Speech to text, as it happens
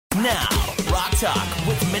Now, Rock Talk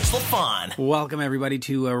with Mitch LaFon. Welcome, everybody,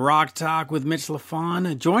 to Rock Talk with Mitch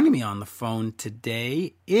LaFon. Joining me on the phone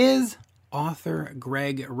today is author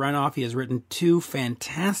Greg Renoff. He has written two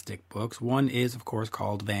fantastic books. One is, of course,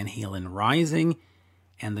 called Van Halen Rising,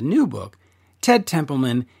 and the new book, Ted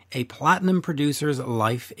Templeman, A Platinum Producer's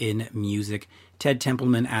Life in Music. Ted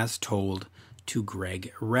Templeman as told to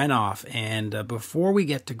Greg Renoff. And before we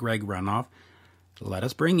get to Greg Renoff, let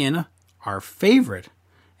us bring in our favorite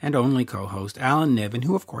and only co-host, Alan Niven,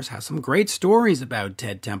 who, of course, has some great stories about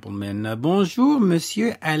Ted Templeman. Bonjour,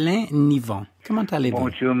 Monsieur Alain Niven. Comment allez-vous?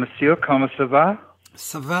 Bonjour, Monsieur. Comment ça va?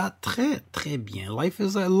 Ça va très, très bien. Life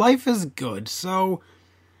is good. So,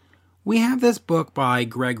 we have this book by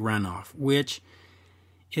Greg Renoff, which,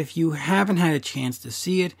 if you haven't had a chance to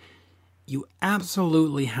see it, you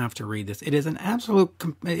absolutely have to read this. It is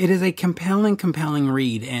a compelling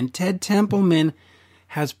read. And Ted Templeman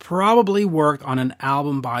has probably worked on an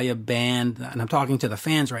album by a band, and I'm talking to the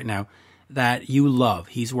fans right now, that you love.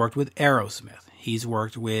 He's worked with Aerosmith. He's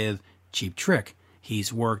worked with Cheap Trick.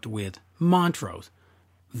 He's worked with Montrose,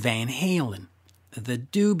 Van Halen, the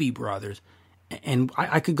Doobie Brothers, and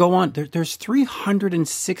I could go on. There's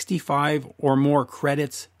 365 or more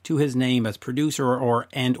credits to his name as producer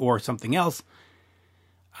or something else.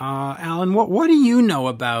 Alan, what do you know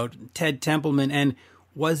about Ted Templeman, and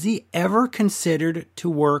was he ever considered to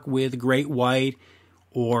work with Great White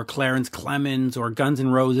or Clarence Clemons or Guns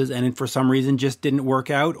N' Roses and for some reason just didn't work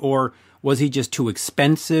out? Or was he just too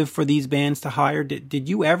expensive for these bands to hire? Did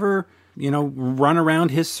you ever, run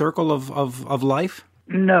around his circle of life?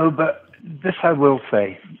 No, but this I will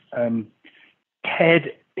say.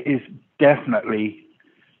 Ted is definitely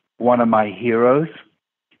one of my heroes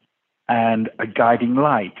and a guiding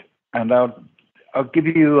light. And I'll give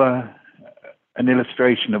you an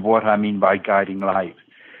illustration of what I mean by guiding light.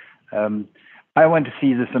 I went to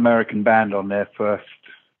see this American band on their first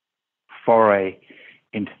foray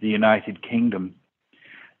into the United Kingdom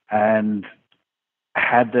and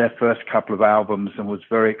had their first couple of albums and was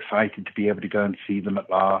very excited to be able to go and see them at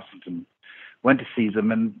last, and went to see them.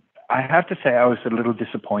 And I have to say I was a little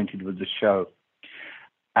disappointed with the show.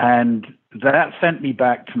 And that sent me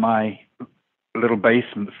back to my little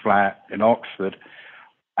basement flat in Oxford.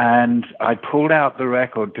 And I pulled out the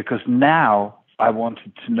record because now I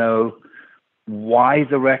wanted to know why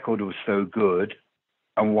the record was so good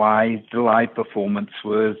and why the live performance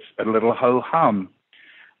was a little ho-hum.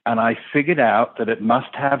 And I figured out that it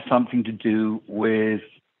must have something to do with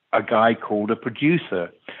a guy called a producer.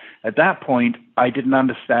 At that point, I didn't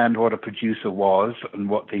understand what a producer was and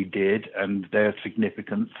what they did and their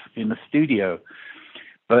significance in the studio.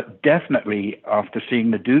 But definitely after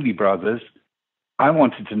seeing the Doobie Brothers, I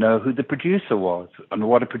wanted to know who the producer was and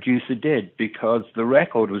what a producer did, because the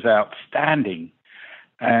record was outstanding.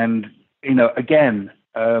 And, again,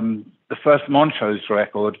 the first Montrose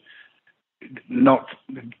record knocked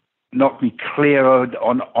me clear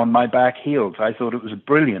on my back heels. I thought it was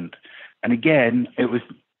brilliant. And again, it was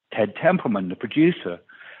Ted Templeman, the producer.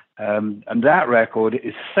 And that record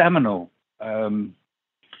is seminal. That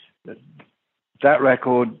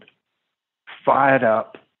record fired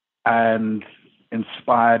up and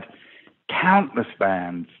inspired countless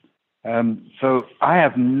bands. So I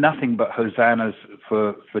have nothing but hosannas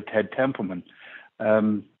for Ted Templeman.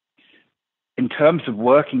 In terms of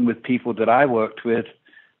working with people that I worked with,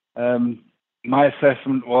 my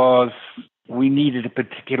assessment was we needed a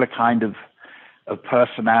particular kind of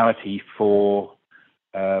personality for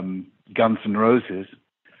Guns N' Roses.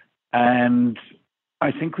 And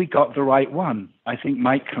I think we got the right one. I think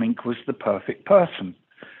Mike Klink was the perfect person.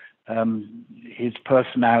 His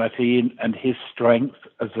personality and his strength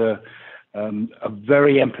as a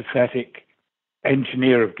very empathetic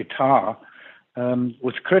engineer of guitar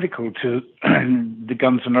was critical to the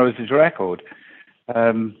Guns N' Roses record.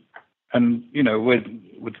 And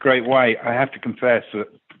with Great White, I have to confess that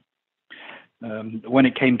when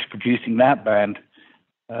it came to producing that band,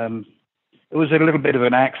 it was a little bit of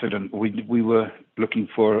an accident. We were looking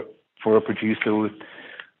for a producer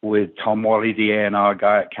with Tom Wally, the A&R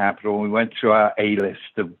guy at Capitol. We went through our A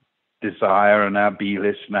list of Desire and our B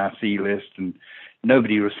list and our C list, and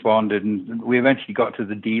nobody responded. And we eventually got to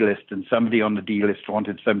the D list, and somebody on the D list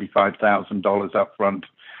wanted $75,000 up front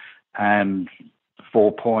and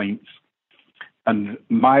 4 points. And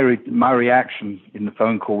my reaction in the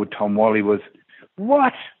phone call with Tom Wally was,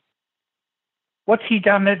 what? What's he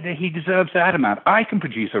done that he deserves that amount? I can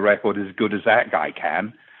produce a record as good as that guy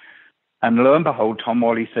can. And lo and behold, Tom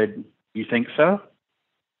Wally said, you think so?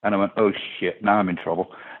 And I went, oh, shit, now I'm in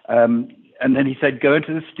trouble. And then he said, go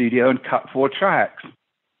into the studio and cut 4 tracks.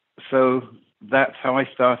 So that's how I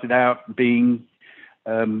started out being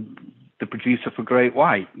the producer for Great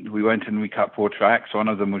White. We went and we cut 4 tracks. One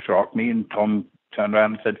of them was Rock Me, and Tom turned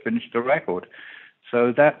around and said, finish the record.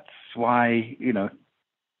 So that's why,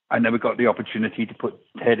 I never got the opportunity to put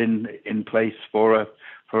Ted in place for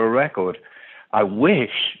a record. I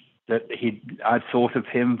wish that I'd thought of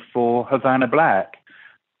him for Havana Black,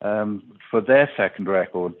 for their second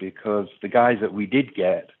record, because the guys that we did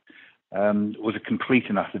get was a complete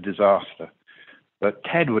and utter disaster. But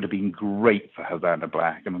Ted would have been great for Havana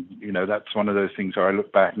Black. And, that's one of those things where I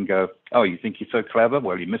look back and go, oh, you think you're so clever?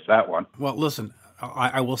 Well, you missed that one. Well, listen,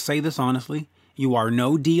 I will say this honestly. You are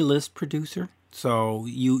no D-list producer. So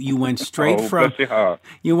you went straight from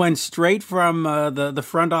the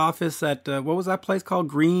front office at what was that place called?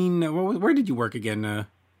 Green. Where did you work again?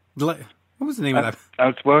 What was the name of that? I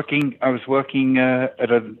was working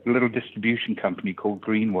at a little distribution company called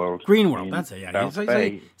Greenworld. Greenworld, that's it. Yeah.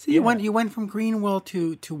 You went from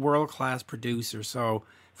Greenworld to world class producer. So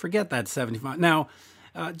forget that 75. Now,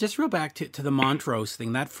 just real back to the Montrose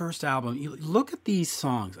thing. That first album. You look at these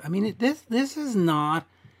songs. I mean, this is not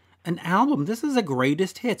an album. This is a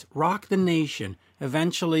greatest hits. Rock the Nation,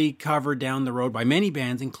 eventually covered down the road by many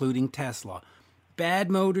bands, including Tesla.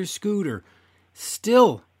 Bad Motor Scooter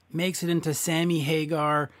still makes it into Sammy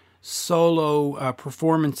Hagar solo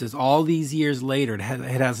performances all these years later. It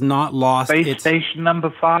has not lost Space Station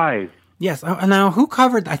number 5. Yes. Now, who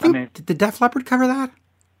covered that? Did Def Leppard cover that?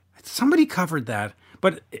 Somebody covered that.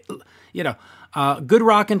 But, Good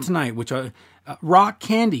Rockin' Tonight, which Rock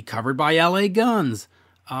Candy, covered by L.A. Guns.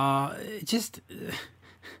 It's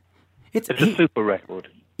a super record.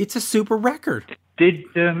 It's a super record. Did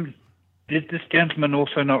this gentleman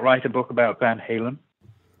also not write a book about Van Halen?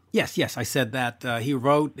 Yes, I said that. He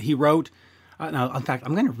wrote. Now, in fact,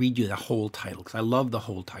 I'm going to read you the whole title because I love the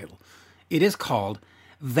whole title. It is called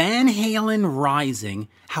Van Halen Rising: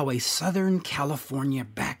 How a Southern California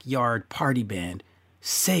Backyard Party Band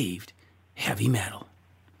Saved Heavy Metal.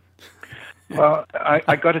 Well,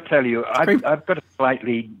 I got to tell you, I've got a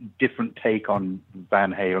slightly different take on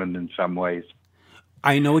Van Halen in some ways.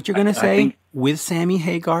 I know what you're going to say. With Sammy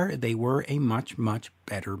Hagar, they were a much, much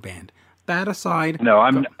better band. That aside, No,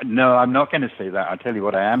 I'm not going to say that. I'll tell you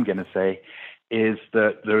what I am going to say is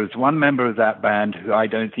that there is one member of that band who I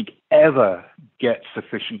don't think ever gets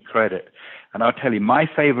sufficient credit. And I'll tell you, my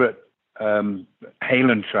favorite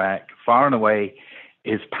Halen track, far and away,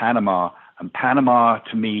 is Panama. And Panama,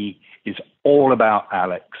 to me, is all about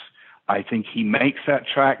Alex. I think he makes that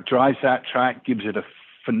track, drives that track, gives it a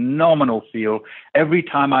phenomenal feel. Every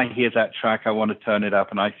time I hear that track, I want to turn it up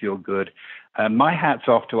and I feel good. And my hat's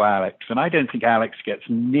off to Alex. And I don't think Alex gets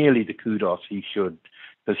nearly the kudos he should,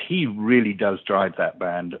 because he really does drive that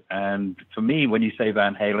band. And for me, when you say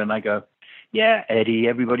Van Halen, I go, yeah, Eddie.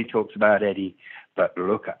 Everybody talks about Eddie, but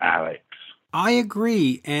look at Alex. I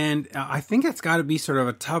agree, and I think it's got to be sort of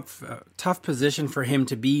a tough position for him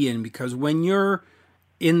to be in, because when you're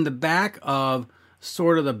in the back of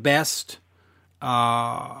sort of the best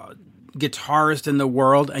guitarist in the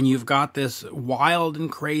world, and you've got this wild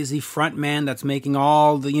and crazy front man that's making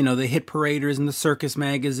all the the hit paraders and the circus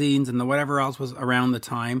magazines and the whatever else was around the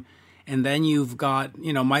time, and then you've got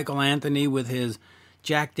Michael Anthony with his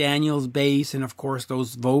Jack Daniels bass and of course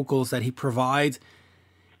those vocals that he provides.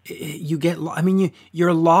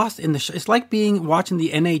 You're lost in the it's like watching the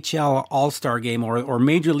NHL All-Star game or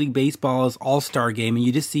Major League Baseball's All-Star game, and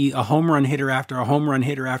you just see a home run hitter after a home run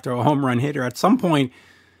hitter after a home run hitter. At some point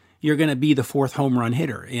you're going to be the fourth home run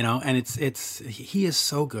hitter, and he is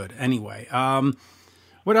so good. Anyway,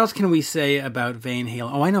 what else can we say about Van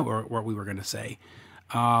Halen? Oh, I know what we were going to say.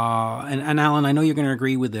 And Alan, I know you're going to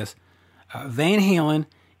agree with this. Van Halen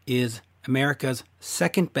is America's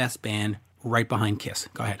second best band, right behind Kiss.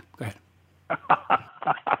 Go ahead.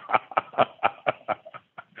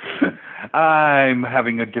 I'm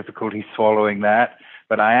having a difficulty swallowing that,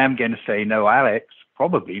 but I am going to say no Alex,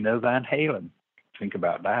 probably no Van Halen. Think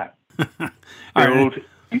about that.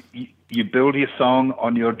 You build your song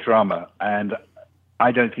on your drummer, and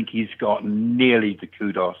I don't think he's got nearly the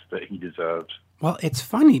kudos that he deserves. Well, it's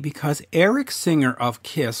funny because Eric Singer of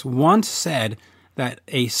Kiss once said that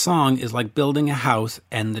a song is like building a house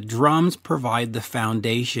and the drums provide the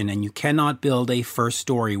foundation, and you cannot build a first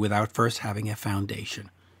story without first having a foundation.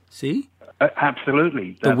 See?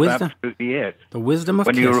 Absolutely. That's absolutely it. The wisdom of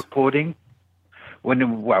Kiss. When you're recording,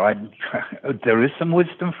 there is some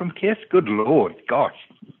wisdom from Kiss. Good Lord. Gosh.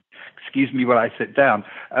 Excuse me while I sit down.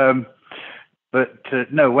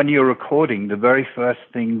 No, when you're recording, the very first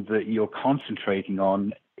thing that you're concentrating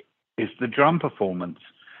on is the drum performance.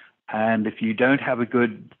 And if you don't have a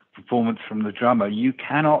good performance from the drummer, you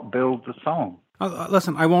cannot build the song.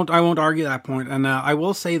 Listen, I won't argue that point, and I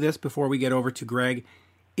will say this before we get over to Greg.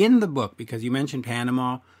 In the book, because you mentioned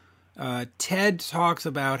Panama, Ted talks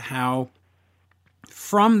about how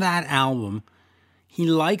from that album he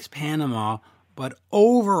likes Panama, but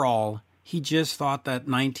overall he just thought that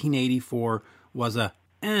 1984 was a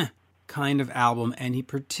kind of album, and he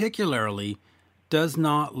particularly does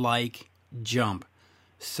not like Jump.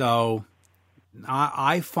 So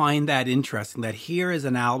I find that interesting, that here is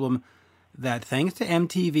an album that, thanks to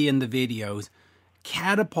MTV and the videos,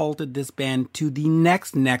 catapulted this band to the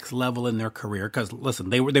next level in their career. Because listen,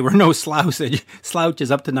 they were no slouches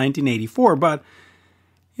up to 1984, but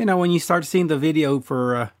you know, when you start seeing the video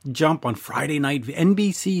for Jump on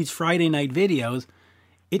NBC's Friday night videos,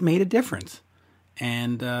 it made a difference.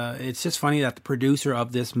 And it's just funny that the producer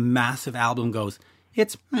of this massive album goes,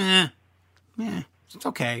 it's it's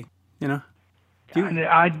okay, you know.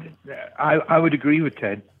 I would agree with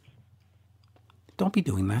Ted. Don't be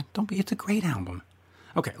doing that. Don't be. It's a great album.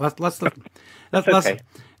 Okay, let's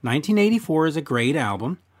 1984 is a great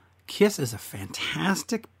album. Kiss is a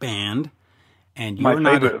fantastic band, and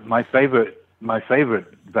my favorite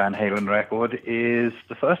Van Halen record is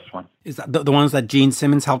the first one. Is that the ones that Gene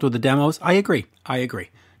Simmons helped with the demos? I agree.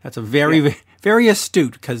 That's a very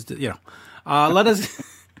astute, because you know. Let us.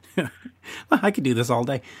 I could do this all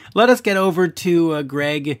day. Let us get over to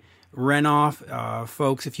Greg Renoff.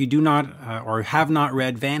 Folks, if you do not or have not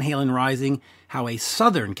read Van Halen Rising, How a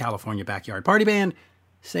Southern California Backyard Party Band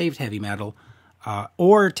Saved Heavy Metal,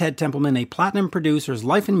 or Ted Templeman, A Platinum Producer's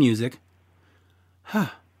Life in Music,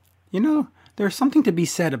 you know, there's something to be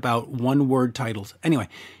said about one-word titles. Anyway,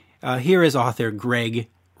 here is author Greg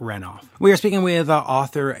Renoff. We are speaking with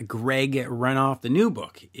author Greg Renoff. The new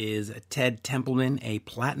book is Ted Templeman, A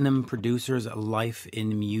Platinum Producer's Life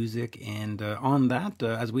in Music. And on that,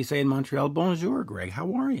 as we say in Montreal, bonjour, Greg.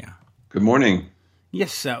 How are you? Good morning.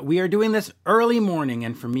 Yes, we are doing this early morning,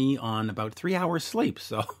 and for me, on about 3 hours sleep.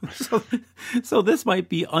 So this might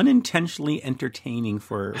be unintentionally entertaining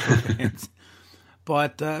for fans.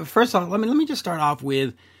 But first off, let me just start off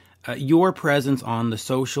with your presence on the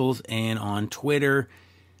socials and on Twitter.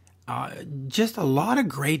 Just a lot of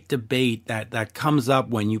great debate that comes up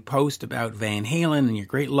when you post about Van Halen and your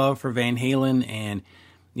great love for Van Halen. And,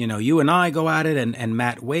 you know, you and I go at it, and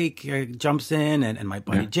Matt Wake jumps in, and my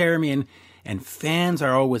buddy Jeremy, and fans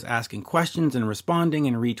are always asking questions and responding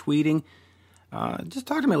and retweeting. Just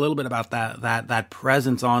talk to me a little bit about that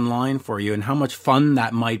presence online for you and how much fun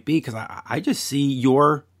that might be, because I just see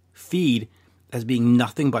your feed as being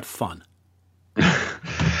nothing but fun.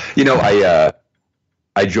 You know,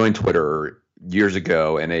 I joined Twitter years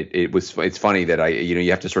ago, and it's funny that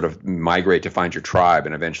you have to sort of migrate to find your tribe,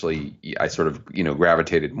 and eventually I sort of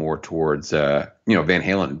gravitated more towards Van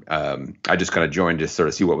Halen. I just kind of joined to sort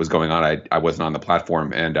of see what was going on. I wasn't on the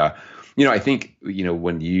platform, and I think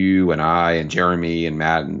when you and I and Jeremy and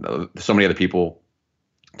Matt and so many other people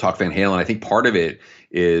talk Van Halen, I think part of it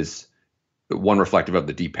is one reflective of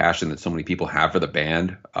the deep passion that so many people have for the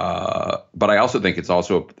band. But I also think it's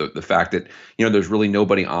also the fact that, there's really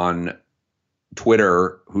nobody on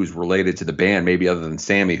Twitter who's related to the band, maybe other than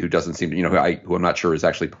Sammy, who doesn't seem to, who I'm not sure is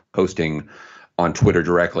actually posting on Twitter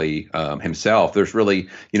directly himself. There's really,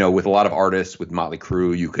 with a lot of artists, with Motley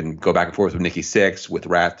Crue, you can go back and forth with Nikki Sixx, with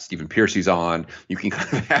Rat, Stephen Pearcy's on. You can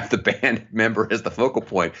kind of have the band member as the focal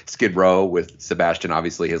point. Skid Row with Sebastian,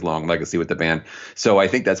 obviously his long legacy with the band. So I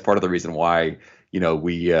think that's part of the reason why,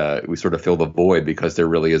 we sort of fill the void, because there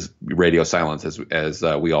really is radio silence, as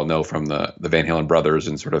we all know from the Van Halen brothers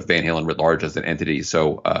and sort of Van Halen writ large as an entity.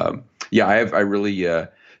 So I really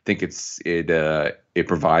think it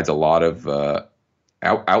provides a lot of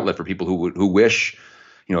outlet for people who wish,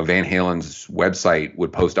 Van Halen's website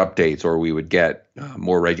would post updates, or we would get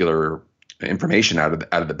more regular information out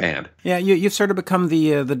of the band. Yeah, you've sort of become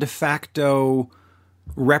the de facto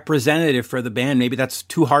representative for the band. Maybe that's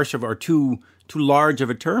too harsh or too large of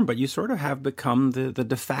a term, but you sort of have become the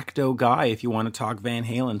de facto guy if you want to talk Van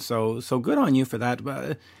Halen. So good on you for that.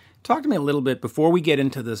 But talk to me a little bit before we get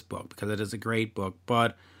into this book, because it is a great book.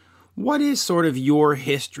 But what is sort of your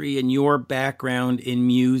history and your background in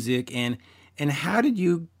music, and how did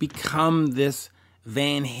you become this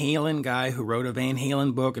Van Halen guy who wrote a Van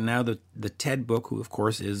Halen book, and now the Ted book, who of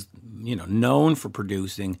course is known for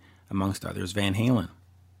producing, amongst others, Van Halen?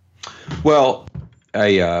 Well,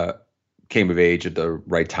 I came of age at the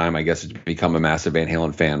right time, I guess, to become a massive Van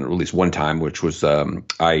Halen fan, at least one time, which was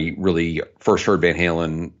I really first heard Van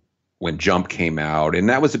Halen when Jump came out, and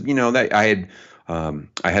that was that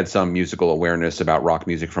I had some musical awareness about rock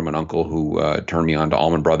music from an uncle who turned me on to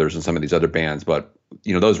Allman Brothers and some of these other bands. But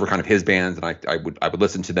those were kind of his bands, and I would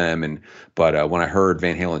listen to them. But when I heard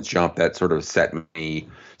Van Halen's Jump, that sort of set me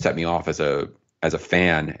off as a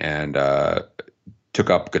fan, and took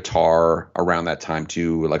up guitar around that time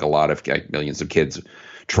too, like a lot of millions of kids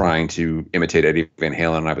trying to imitate Eddie Van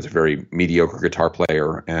Halen. I was a very mediocre guitar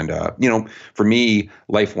player, and for me,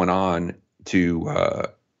 life went on to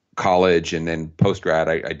college, and then post grad,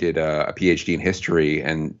 I did a PhD in history,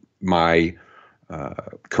 and my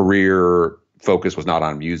career focus was not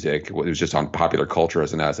on music. It was just on popular culture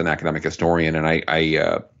as an academic historian. And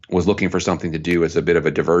I was looking for something to do as a bit of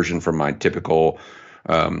a diversion from my typical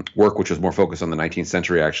work, which was more focused on the 19th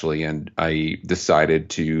century, actually. And I decided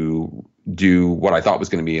to do what I thought was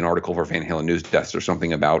going to be an article for Van Halen News Desk or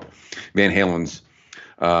something about Van Halen's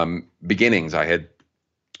beginnings. I had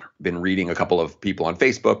been reading a couple of people on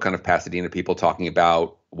Facebook, kind of Pasadena people, talking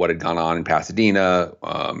about what had gone on in Pasadena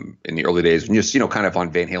in the early days, and just, kind of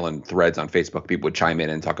on Van Halen threads on Facebook, people would chime in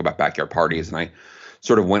and talk about backyard parties. And I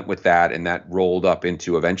sort of went with that, and that rolled up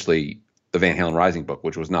into eventually the Van Halen Rising book,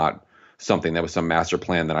 which was not something that was some master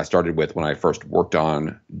plan that I started with when I first worked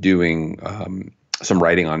on doing some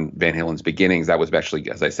writing on Van Halen's beginnings. That was actually,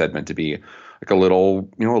 as I said, meant to be like a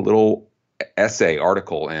little essay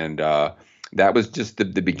article. And that was just the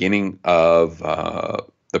beginning of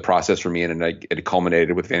the process for me. And it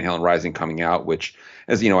culminated with Van Halen Rising coming out, which,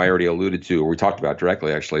 as I already alluded to, or we talked about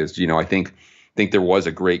directly, actually, is, I think there was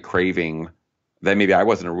a great craving that maybe I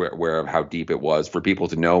wasn't aware of how deep it was for people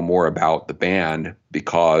to know more about the band,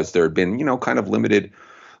 because there had been, kind of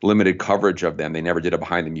limited coverage of them. They never did a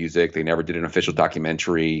behind the music. They never did an official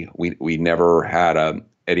documentary. We never had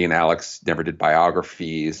Eddie and Alex never did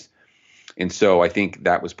biographies. And so I think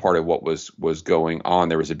that was part of what was going on.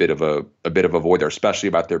 There was a bit of a void there, especially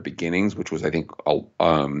about their beginnings, which was, I think,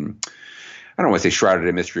 I don't want to say shrouded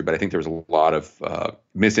in mystery, but I think there was a lot of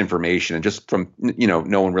misinformation, and just from,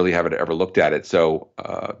 no one really had ever looked at it. So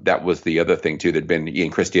that was the other thing too. There'd been,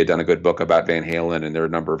 Ian Christie had done a good book about Van Halen, and there are a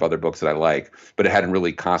number of other books that I like, but it hadn't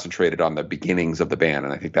really concentrated on the beginnings of the band.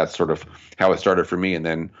 And I think that's sort of how it started for me. And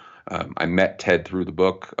then I met Ted through the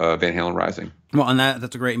book, Van Halen Rising. Well, and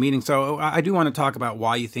that's a great meeting. So I do want to talk about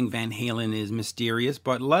why you think Van Halen is mysterious,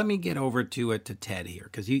 but let me get over to Ted here,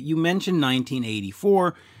 because you mentioned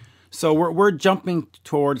 1984. So we're jumping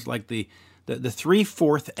towards like the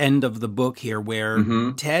 3/4 end of the book here,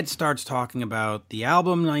 where Ted starts talking about the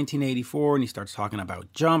album 1984, and he starts talking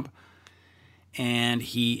about Jump, and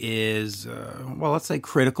he is, let's say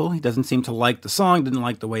critical. He doesn't seem to like the song, didn't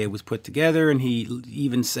like the way it was put together, and he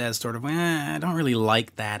even says sort of, I don't really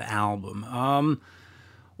like that album.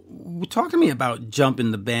 Talk to me about Jump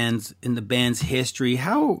in the band's history.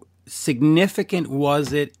 How significant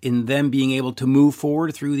was it in them being able to move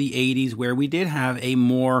forward through the 80s, where we did have a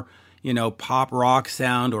more, pop rock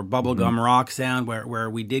sound or bubblegum rock sound, where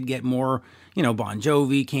we did get more, Bon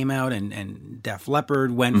Jovi came out, and Def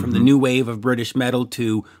Leppard went from the new wave of British metal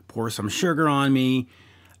to Pour Some Sugar on Me.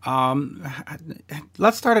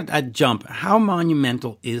 Let's start at Jump. How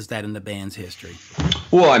monumental is that in the band's history?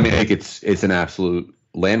 Well, I mean, I think it's an absolute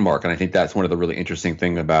landmark, and I think that's one of the really interesting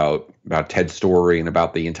thing about Ted's story and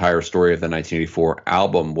about the entire story of the 1984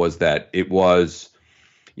 album, was that it was,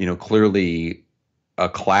 clearly a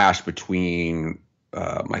clash between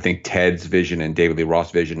I think Ted's vision and David Lee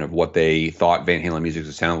Roth's vision of what they thought Van Halen music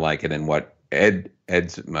would sound like, and then what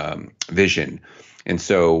Ed's vision. And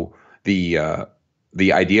so the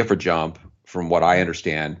idea for Jump, from what I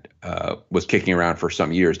understand, was kicking around for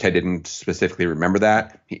some years. Ted didn't specifically remember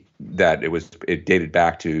that it dated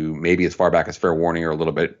back to maybe as far back as Fair Warning, or a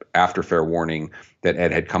little bit after Fair Warning, that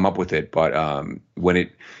Ed had come up with it. But when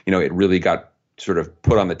it really got sort of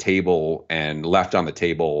put on the table and left on the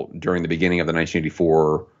table during the beginning of the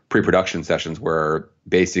 1984 pre-production sessions, where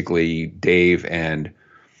basically Dave and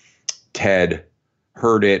Ted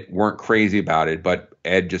heard it, weren't crazy about it, but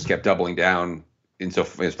Ed just kept doubling down. And so,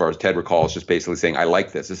 as far as Ted recalls, just basically saying, I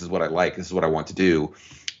like this. This is what I like. This is what I want to do.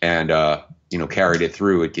 And, carried it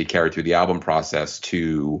through. It carried through the album process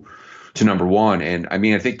to number one. And I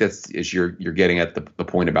mean, I think you're getting at the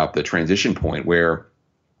point about the transition point, where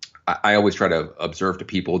I always try to observe to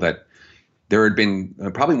people that there had been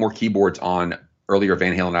probably more keyboards on earlier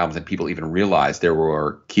Van Halen albums than people even realized. There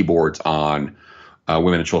were keyboards on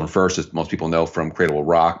Women and Children First, as most people know from Cradle of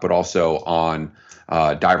Rock, but also on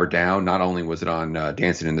Diver Down. Not only was it on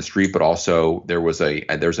Dancing in the Street, but also there's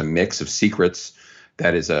a mix of Secrets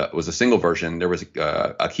that was a single version. There was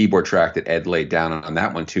a keyboard track that Ed laid down on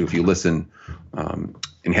that one too. If you listen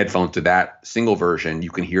in headphones to that single version,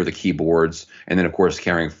 you can hear the keyboards, and then of course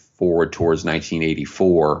carrying forward towards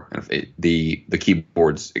 1984, and the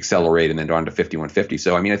keyboards accelerated and then on to 5150.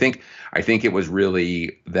 So I mean, I think it was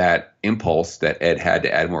really that impulse that Ed had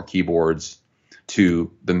to add more keyboards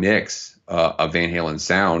to the mix of Van Halen's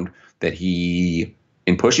sound that he,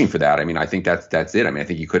 in pushing for that. I mean, I think that's it. I mean, I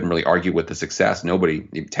think you couldn't really argue with the success.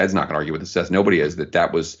 Ted's not going to argue with the success. Nobody is.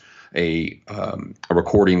 That was a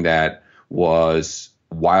recording that was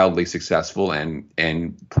wildly successful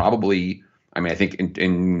and probably, I mean, I think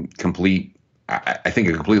I think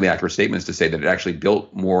a completely accurate statement is to say that it actually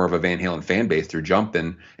built more of a Van Halen fan base through Jump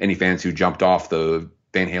than any fans who jumped off the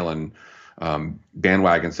Van Halen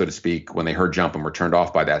bandwagon, so to speak, when they heard Jump and were turned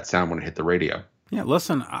off by that sound when it hit the radio. Yeah,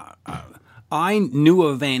 listen, I knew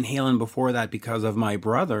of Van Halen before that because of my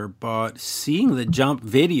brother, but seeing the Jump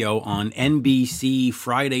video on NBC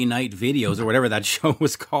Friday Night Videos or whatever that show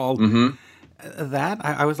was called, that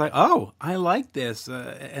I was like, oh, I like this,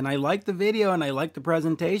 and I like the video and I like the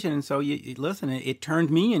presentation, and so you listen, it turned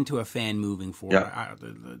me into a fan moving forward. Yeah.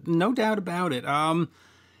 No doubt about it.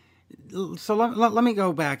 So let me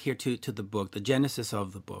go back here to the book, the genesis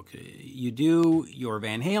of the book. You do your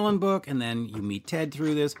Van Halen book, and then you meet Ted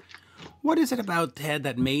through this. What is it about Ted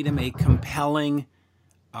that made him a compelling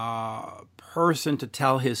person to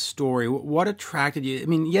tell his story? What attracted you? I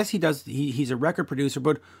mean, yes, he does. He's a record producer,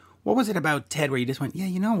 but what was it about Ted where you just went, yeah,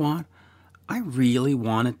 you know what? I really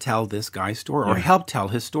want to tell this guy's story or help tell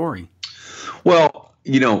his story. Well,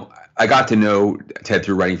 you know, I got to know Ted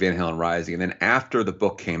through writing Van Halen Rising, and then after the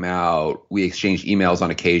book came out, we exchanged emails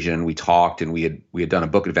on occasion. We talked, and we had done a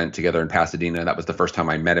book event together in Pasadena. That was the first time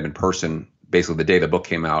I met him in person. Basically, the day the book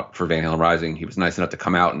came out for Van Halen Rising, he was nice enough to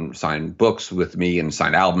come out and sign books with me and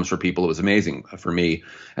sign albums for people. It was amazing for me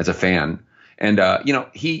as a fan. And you know,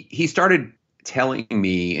 he started telling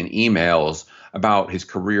me in emails about his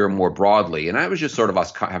career more broadly, and I was just sort of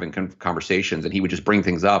us having conversations, and he would just bring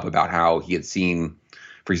things up about how he had seen.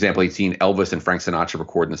 For example, he'd seen Elvis and Frank Sinatra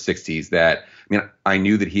record in the 60s. That, I mean, I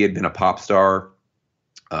knew that he had been a pop star,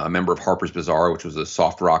 a member of Harper's Bazaar, which was a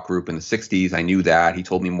soft rock group in the 60s. I knew that. He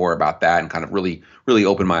told me more about that and kind of really, really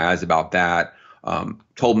opened my eyes about that.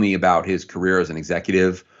 Told me about his career as an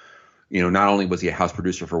executive. You know, not only was he a house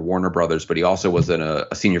producer for Warner Brothers, but he also was a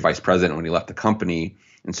senior vice president when he left the company.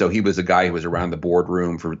 And so he was a guy who was around the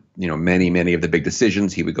boardroom for, you know, many, many of the big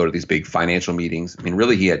decisions. He would go to these big financial meetings. I mean,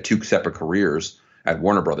 really, he had two separate careers at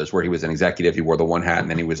Warner Brothers, where he was an executive. He wore the one hat, and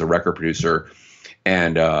then he was a record producer.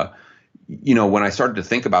 And you know, when I started to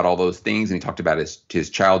think about all those things, and he talked about his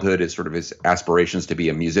childhood, his sort of his aspirations to be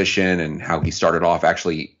a musician, and how he started off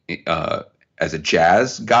actually as a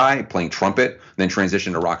jazz guy playing trumpet, then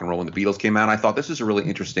transitioned to rock and roll when the Beatles came out. I thought this is a really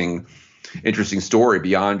interesting story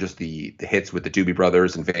beyond just the hits with the Doobie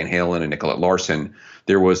Brothers and Van Halen and Nicolette Larson.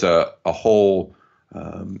 There was a whole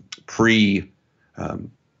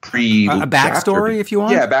a backstory, if you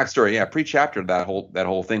want. Yeah, backstory. Yeah, pre-chapter that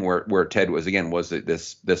whole thing where Ted was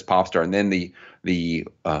this pop star, and then the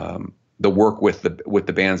work with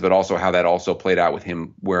the bands, but also how that also played out with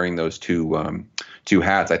him wearing those two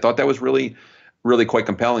hats. I thought that was really, really quite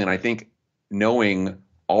compelling, and I think knowing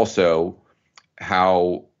also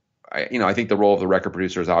how I think the role of the record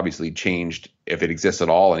producer has obviously changed, if it exists at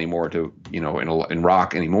all anymore, to in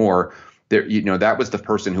rock anymore. There, that was the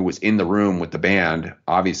person who was in the room with the band,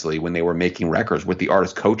 obviously, when they were making records, with the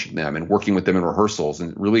artist coaching them and working with them in rehearsals,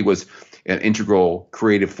 and really was an integral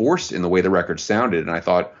creative force in the way the record sounded. And I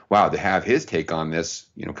thought, wow, to have his take on this,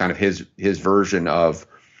 kind of his version of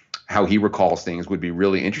how he recalls things would be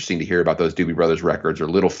really interesting to hear about those Doobie Brothers records, or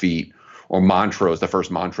Little Feat, or Montrose, the first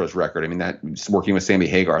Montrose record. I mean, that working with Sammy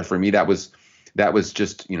Hagar, for me, that was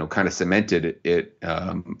just, kind of cemented it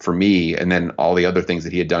for me, and then all the other things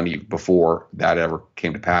that he had done before that ever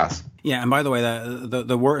came to pass. Yeah, and by the way,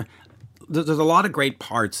 the word, there's a lot of great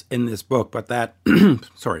parts in this book, but that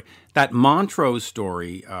that Montrose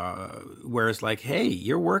story, where it's like, hey,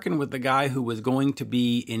 you're working with the guy who was going to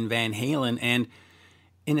be in Van Halen, and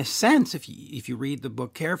in a sense, if you read the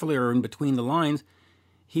book carefully or in between the lines,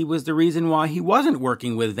 he was the reason why he wasn't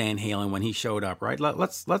working with Van Halen when he showed up, right?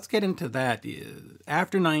 Let's get into that.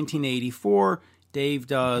 After 1984, Dave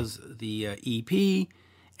does the EP,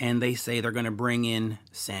 and they say they're going to bring in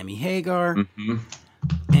Sammy Hagar. Mm-hmm.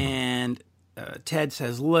 And Ted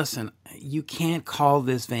says, listen, you can't call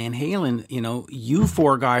this Van Halen. You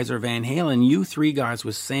four guys are Van Halen. You three guys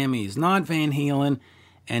with Sammy is not Van Halen.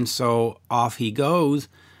 And so off he goes.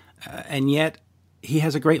 And yet he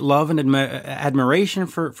has a great love and admiration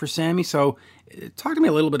for Sammy. So talk to me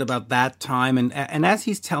a little bit about that time. And as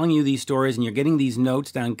he's telling you these stories and you're getting these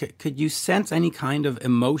notes down, could you sense any kind of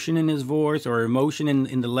emotion in his voice or emotion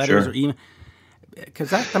in the letters? Sure. Or even,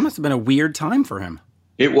 because that must have been a weird time for him.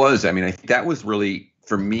 It was. I mean, I think that was really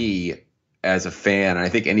for me as a fan. And I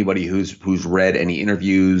think anybody who's read any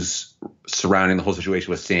interviews surrounding the whole situation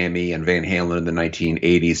with Sammy and Van Halen in the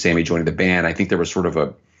 1980s, Sammy joining the band, I think there was sort of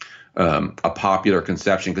a popular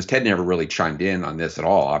conception, because Ted never really chimed in on this at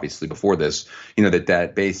all, obviously, before this,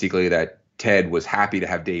 that basically that Ted was happy to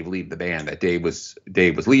have Dave leave the band, that Dave was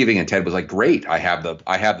leaving, and Ted was like, great, I have the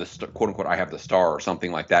quote unquote, I have the star, or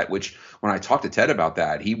something like that. Which when I talked to Ted about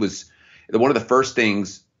that, he was, one of the first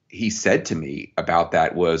things he said to me about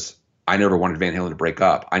that was, I never wanted Van Halen to break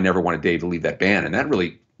up. I never wanted Dave to leave that band. And that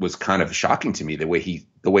really was kind of shocking to me, the way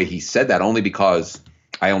he said that, only because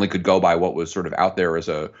I only could go by what was sort of out there as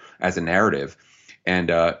a narrative. And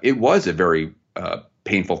it was a very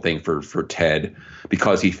painful thing for Ted,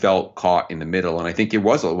 because he felt caught in the middle. And I think it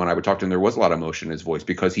was, when I would talk to him, there was a lot of emotion in his voice,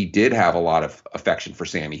 because he did have a lot of affection for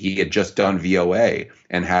Sammy. He had just done VOA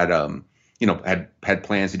and had had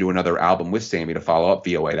plans to do another album with Sammy to follow up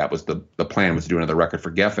VOA. That was the plan, was to do another record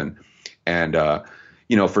for Geffen. And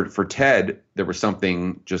for Ted, there was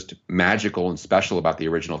something just magical and special about the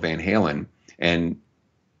original Van Halen. And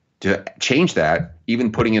to change that,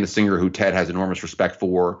 even putting in a singer who Ted has enormous respect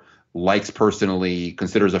for, likes personally,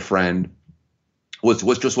 considers a friend,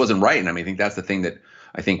 just wasn't right. And I mean, I think that's the thing that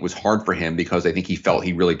I think was hard for him, because I think he felt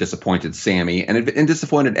he really disappointed Sammy and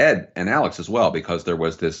disappointed Ed and Alex as well, because there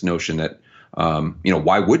was this notion that,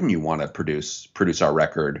 why wouldn't you want to produce our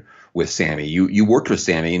record with Sammy? You worked with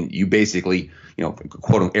Sammy, and you basically,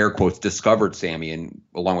 quote, air quotes, discovered Sammy, and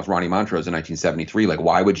along with Ronnie Montrose in 1973. Like,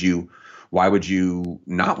 why would you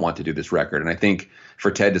not want to do this record? And I think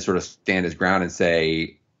for Ted to sort of stand his ground and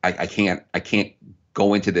say, I can't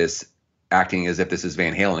go into this acting as if this is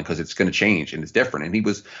Van Halen, because it's going to change and it's different. And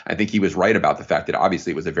I think he was right about the fact that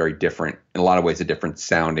obviously it was a very different, in a lot of ways, a different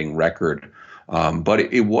sounding record. But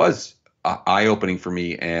it was eye-opening for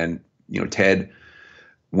me. And, Ted,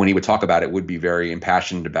 when he would talk about it, would be very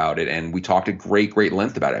impassioned about it. And we talked at great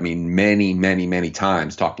length about it. I mean, many, many, many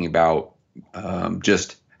times, talking about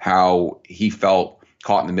just how he felt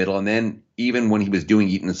caught in the middle. And then even when he was doing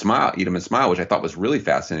Eat 'Em and Smile, which I thought was really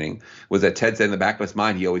fascinating, was that Ted said in the back of his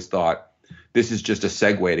mind, he always thought, this is just a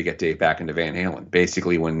segue to get Dave back into Van Halen.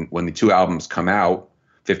 Basically, when the two albums come out,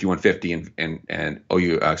 5150 and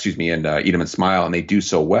Eat 'Em and Smile, and they do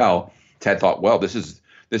so well, Ted thought, well, this is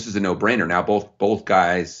a no-brainer. Now both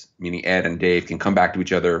guys, meaning Ed and Dave, can come back to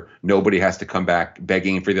each other. Nobody has to come back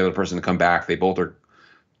begging for the other person to come back. They both are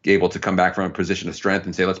able to come back from a position of strength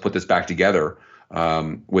and say, let's put this back together,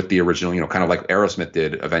 with the original, kind of like Aerosmith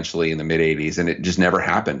did eventually in the mid-'80s. And it just never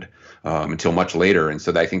happened until much later. And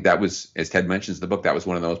so I think that was, as Ted mentions in the book, that was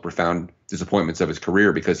one of the most profound disappointments of his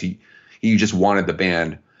career, because he just wanted the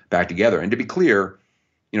band back together. And to be clear,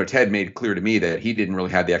 Ted made clear to me that he didn't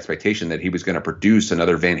really have the expectation that he was going to produce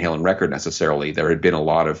another Van Halen record necessarily. There had been a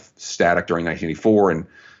lot of static during 1984, and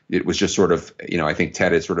it was just sort of, I think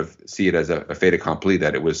Ted had sort of see it as a fait accompli,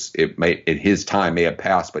 that his time may have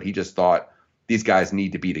passed, but he just thought, these guys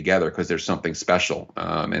need to be together because there's something special,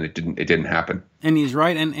 and it didn't happen. And he's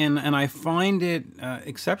right, and I find it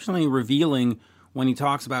exceptionally revealing when he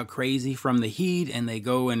talks about Crazy from the Heat, and they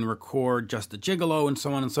go and record Just a Gigolo and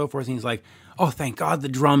so on and so forth. And he's like, oh, thank God the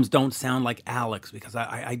drums don't sound like Alex, because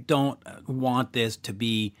I don't want this to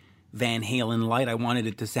be Van Halen light. I wanted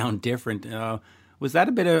it to sound different. Was that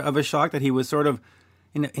a bit of a shock, that he was sort of,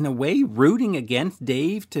 in a way, rooting against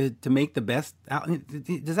Dave to make the best?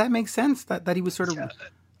 Does that make sense? That he was sort of,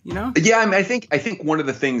 Yeah, I mean, I think one of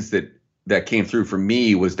the things that came through for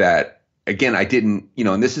me was that, again, I didn't,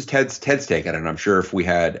 and this is Ted's take on it. And I'm sure if we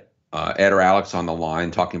had Ed or Alex on the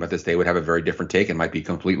line talking about this, they would have a very different take and might be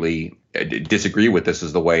completely disagree with this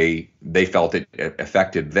as the way they felt it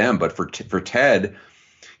affected them. But for Ted,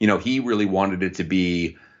 he really wanted it to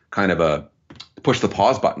be kind of a push the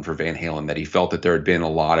pause button for Van Halen, that he felt that there had been a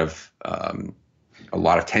lot of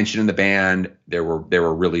tension in the band. They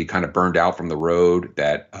were really kind of burned out from the road,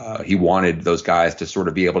 that he wanted those guys to sort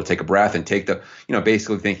of be able to take a breath and take the,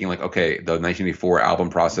 basically thinking like, okay, the 1984 album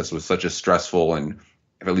process was such a stressful, and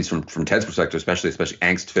at least from Ted's perspective, especially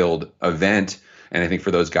angst-filled event. And I think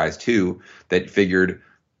for those guys too, that figured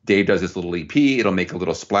Dave does this little EP, it'll make a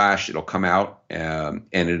little splash, it'll come out, and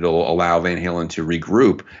it'll allow Van Halen to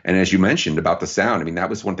regroup. And as you mentioned about the sound, I mean, that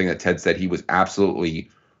was one thing that Ted said he was absolutely,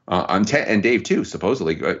 and Dave too,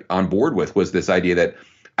 supposedly, on board with, was this idea that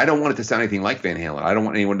I don't want it to sound anything like Van Halen. I don't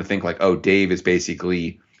want anyone to think like, oh, Dave is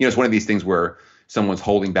basically, it's one of these things where someone's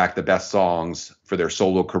holding back the best songs for their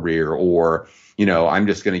solo career, or, I'm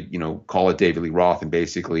just going to, call it David Lee Roth and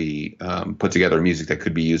basically put together music that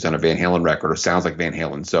could be used on a Van Halen record or sounds like Van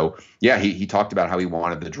Halen. So yeah, he talked about how he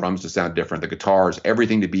wanted the drums to sound different, the guitars,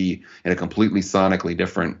 everything to be in a completely sonically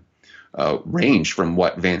different range from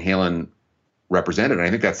what Van Halen represented. And I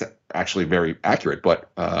think that's actually very accurate.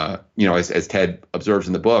 But, as Ted observes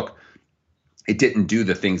in the book, it didn't do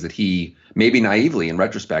the things that he maybe naively in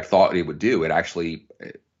retrospect thought it would do. It actually,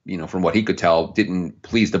 from what he could tell, didn't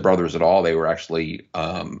please the brothers at all. They were actually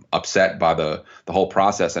upset by the whole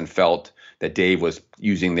process and felt that Dave was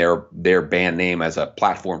using their band name as a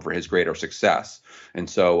platform for his greater success. And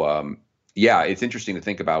so, it's interesting to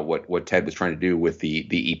think about what Ted was trying to do with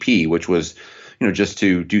the EP, which was, just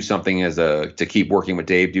to do something to keep working with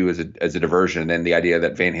Dave, do as a diversion. And then the idea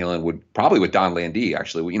that Van Halen would probably with Don Landee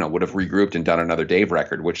actually, would have regrouped and done another Dave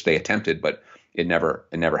record, which they attempted, but it never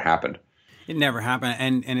happened. It never happened.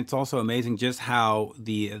 And it's also amazing just how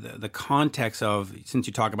the context of, since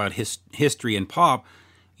you talk about history and pop,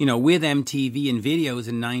 with MTV and videos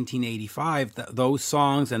in 1985, those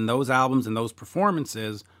songs and those albums and those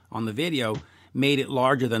performances on the video made it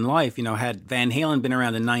larger than life. Had Van Halen been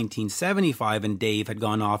around in 1975 and Dave had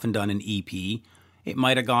gone off and done an EP, it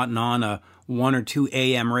might have gotten on a 1 or 2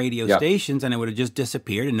 AM radio stations and it would have just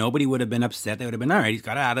disappeared and nobody would have been upset. They would have been, all right, he's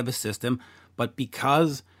got it out of his system. But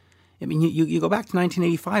because, you go back to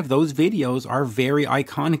 1985, those videos are very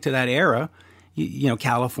iconic to that era.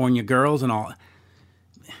 California Girls and all.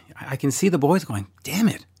 I can see the boys going, damn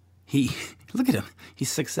it. Look at him. He's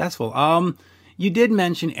successful. You did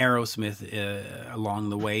mention Aerosmith along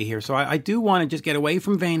the way here, so I do want to just get away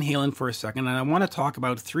from Van Halen for a second, and I want to talk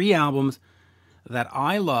about 3 albums that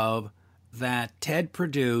I love that Ted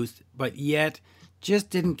produced, but yet just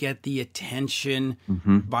didn't get the attention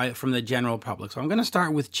from the general public. So I'm going to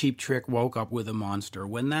start with Cheap Trick, Woke Up With a Monster.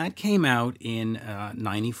 When that came out in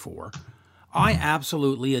 94, I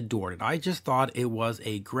absolutely adored it. I just thought it was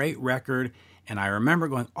a great record, and I remember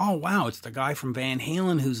going, oh, wow, it's the guy from Van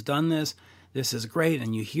Halen who's done this. This is great.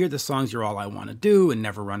 And you hear the songs, You're All I Want to Do and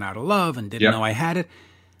Never Run Out of Love and Didn't Know I Had It.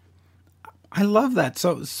 I love that.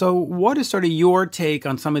 So what is sort of your take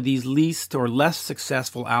on some of these least or less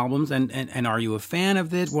successful albums? And are you a fan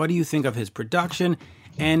of it? What do you think of his production?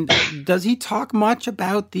 And does he talk much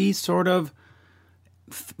about these sort of,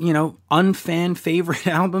 unfan favorite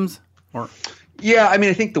albums? Yeah,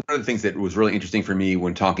 I think one of the things that was really interesting for me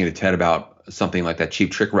when talking to Ted about something like that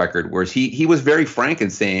Cheap Trick record, whereas he was very frank in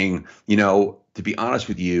saying, to be honest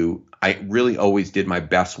with you, I really always did my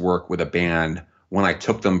best work with a band when I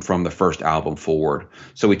took them from the first album forward.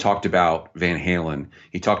 So we talked about Van Halen.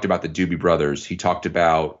 He talked about the Doobie Brothers. He talked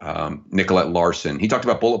about Nicolette Larson. He talked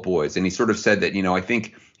about Bullet Boys. And he sort of said that, I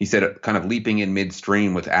think he said kind of leaping in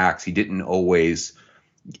midstream with acts, he didn't always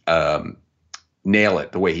nail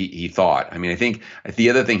it the way he thought. I think the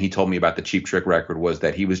other thing he told me about the Cheap Trick record was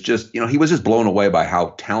that he was just, he was just blown away by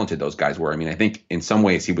how talented those guys were. I think in some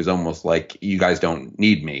ways he was almost like, you guys don't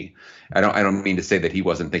need me. I don't mean to say that he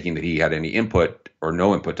wasn't thinking that he had any input or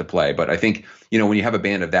no input to play, but I think, when you have a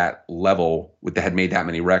band of that level that had made that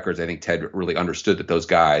many records, I think Ted really understood that those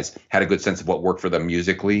guys had a good sense of what worked for them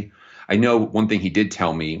musically. I know one thing he did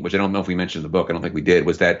tell me, which I don't know if we mentioned in the book, I don't think we did,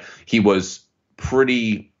 was that he was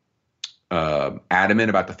pretty adamant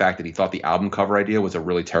about the fact that he thought the album cover idea was a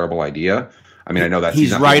really terrible idea. I know that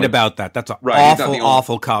he's right about that. That's an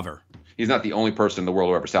awful cover. He's not the only person in the world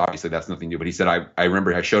who ever said, obviously that's nothing new, but he said, I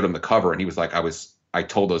remember I showed him the cover and he was like, I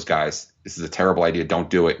told those guys, this is a terrible idea. Don't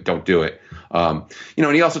do it. And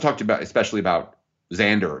he also talked about, especially about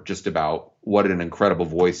Xander, just about what an incredible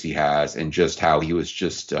voice he has and just how he was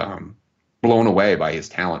just blown away by his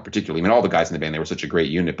talent, particularly. All the guys in the band, they were such a great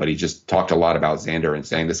unit, but he just talked a lot about Xander and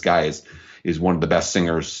saying this guy is one of the best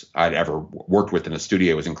singers I'd ever worked with in a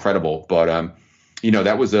studio. It was incredible. But,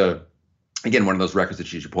 that was again, one of those records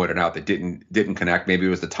that you pointed out that didn't connect. Maybe it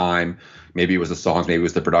was the time, maybe it was the songs, maybe it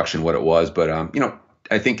was the production, what it was. But,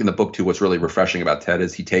 I think in the book too, what's really refreshing about Ted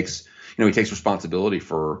is he takes responsibility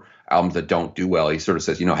for albums that don't do well. He sort of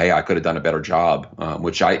says, hey, I could have done a better job,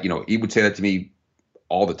 which he would say that to me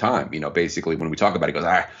all the time, basically when we talk about it, he goes,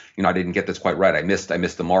 I didn't get this quite right. I missed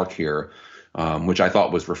the mark here, which I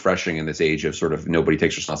thought was refreshing in this age of sort of nobody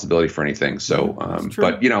takes responsibility for anything. So,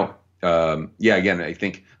 but, again, I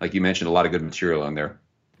think, like you mentioned, a lot of good material on there.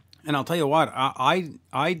 And I'll tell you what,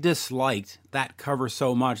 I disliked that cover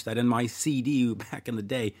so much that in my CD back in the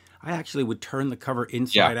day, I actually would turn the cover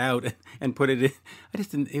inside out and put it in. I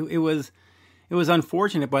just didn't. It was it was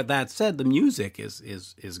unfortunate. But that said, the music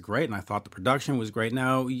is great, and I thought the production was great.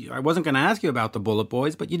 Now, I wasn't going to ask you about the Bullet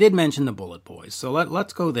Boys, but you did mention the Bullet Boys, so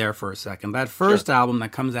let's go there for a second. That first album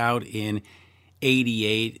that comes out in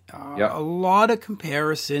 '88, a lot of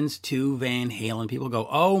comparisons to Van Halen. People go,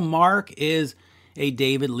 "Oh, Mark is a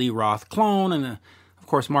David Lee Roth clone," and of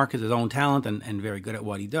course, Mark is his own talent and very good at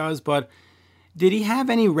what he does. But did he have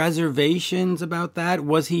any reservations about that?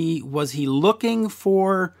 Was he looking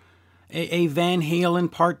for a Van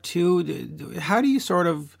Halen Part 2? How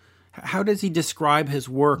does he describe his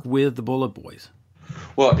work with the Bullet Boys?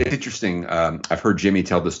 Well, it's interesting. I've heard Jimmy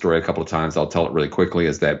tell this story a couple of times. I'll tell it really quickly,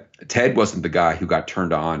 is that Ted wasn't the guy who got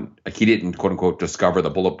turned on. Like, he didn't, quote unquote, discover the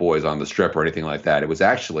Bullet Boys on the strip or anything like that. It was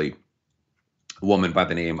actually a woman by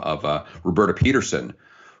the name of Roberta Peterson,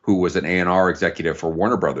 who was an A&R executive for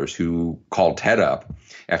Warner Brothers, who called Ted up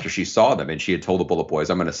after she saw them, and she had told the Bullet Boys,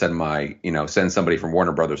 "I'm going to send somebody from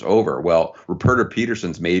Warner Brothers over." Well, Roberta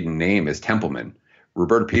Peterson's maiden name is Templeman.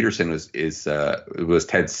 Roberta Peterson was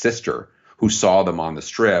Ted's sister, who saw them on the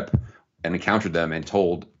strip and encountered them and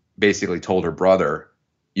basically told her brother,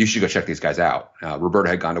 "You should go check these guys out." Roberta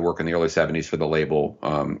had gone to work in the early '70s for the label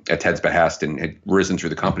at Ted's behest, and had risen through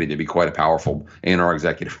the company to be quite a powerful A&R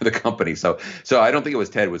executive for the company. So I don't think it was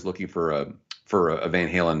Ted was looking for a Van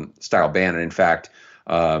Halen style band. And in fact,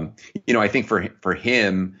 I think for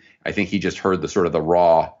him, I think he just heard the sort of the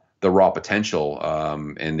raw potential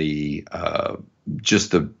and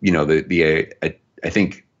I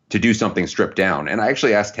think to do something stripped down. And I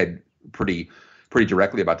actually asked Ted pretty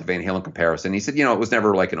directly about the Van Halen comparison. He said, it was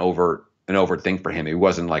never like an overt thing for him. It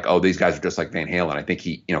wasn't like, oh, these guys are just like Van Halen. I think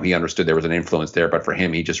he understood there was an influence there, but for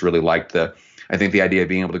him, he just really liked the idea of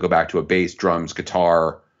being able to go back to a bass, drums,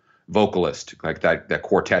 guitar, vocalist, like that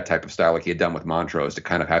quartet type of style, like he had done with Montrose, to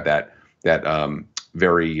kind of have that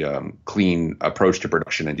very clean approach to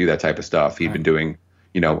production and do that type of stuff. He'd been doing,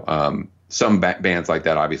 some bands like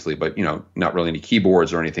that, obviously, but not really any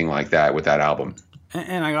keyboards or anything like that with that album.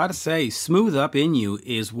 And I gotta say, "Smooth Up in You"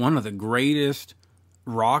 is one of the greatest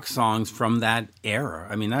rock songs from that era.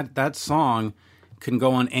 I mean, that song can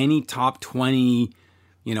go on any top 20,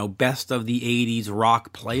 best of the '80s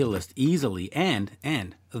rock playlist easily. And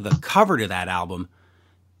the cover to that album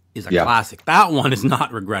is a classic. That one is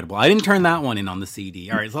not regrettable. I didn't turn that one in on the CD.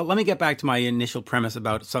 All right, so let me get back to my initial premise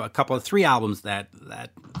about three albums that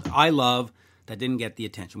I love that didn't get the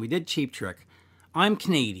attention. We did Cheap Trick. I'm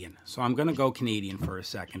Canadian, so I'm going to go Canadian for a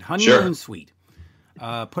second. Honeymoon Suite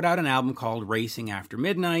put out an album called Racing After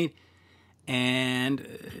Midnight, and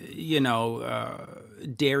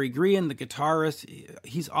Derry Greene, the guitarist,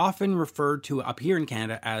 he's often referred to up here in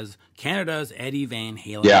Canada as Canada's Eddie Van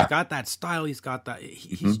Halen. Yeah. He's got that style. He's got that.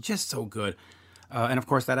 He's just so good. And of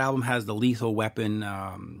course, that album has the Lethal Weapon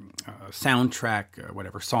soundtrack,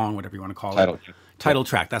 whatever you want to call it. Title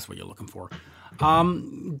track. That's what you're looking for.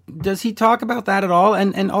 Does he talk about that at all?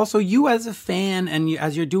 And also, you as a fan, and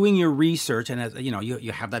as you're doing your research, and as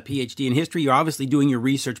you have that PhD in history, you're obviously doing your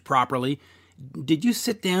research properly. Did you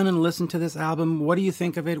sit down and listen to this album? What do you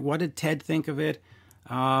think of it? What did Ted think of it?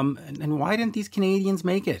 And why didn't these Canadians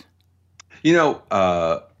make it?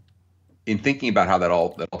 In thinking about how that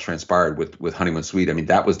all transpired with Honeymoon Suite, I mean,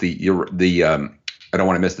 that was the I don't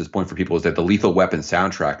want to miss this point for people, is that the Lethal Weapon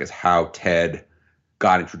soundtrack is how Ted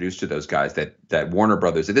got introduced to those guys. That Warner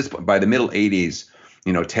Brothers, at this point, by the middle '80s,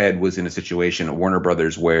 Ted was in a situation at Warner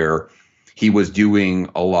Brothers where he was doing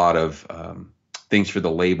a lot of things for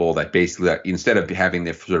the label that basically, instead of having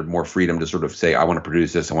the sort of more freedom to sort of say, I want to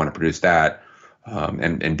produce this, I want to produce that,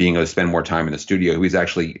 and being able to spend more time in the studio, he was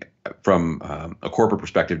actually, from a corporate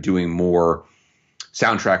perspective, doing more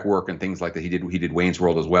soundtrack work and things like that. He did Wayne's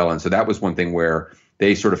World as well. And so that was one thing where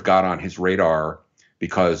they sort of got on his radar,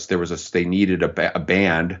 because they needed a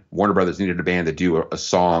band. Warner Brothers needed a band to do a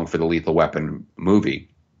song for the Lethal Weapon movie.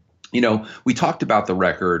 We talked about the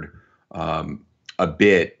record a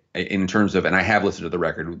bit in terms of, and I have listened to the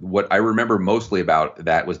record. What I remember mostly about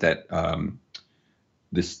that was that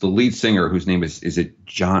the lead singer, whose name is it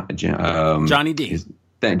Johnny D. Johnny,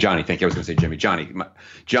 thank you. I was going to say Jimmy.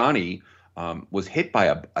 Johnny was hit by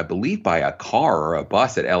a car or a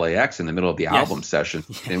bus at LAX in the middle of the album session,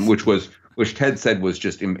 and which Ted said was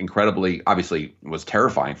just incredibly, obviously was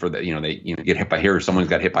terrifying for the, they get hit by here. Someone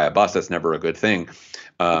got hit by a bus. That's never a good thing.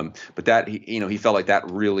 But that, he felt like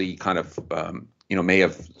that really kind of, may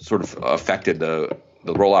have sort of affected the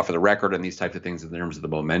rollout for the record and these types of things in terms of the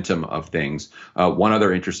momentum of things. One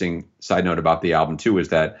other interesting side note about the album too is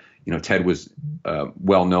that, Ted was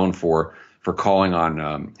well known for calling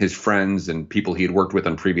on his friends and people he had worked with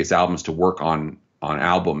on previous albums to work on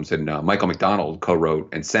albums, and Michael McDonald co-wrote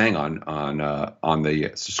and sang on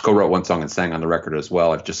co-wrote one song and sang on the record as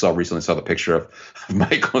well. I just recently saw the picture of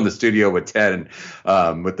Michael in the studio with Ted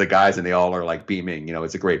and with the guys, and they all are like beaming.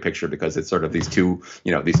 It's a great picture because it's sort of these two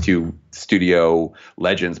studio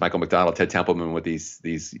legends, Michael McDonald, Ted Templeman, with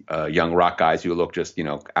these young rock guys who look just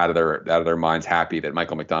out of their minds happy that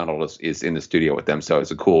Michael McDonald is in the studio with them. So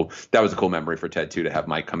that was a cool memory for Ted too, to have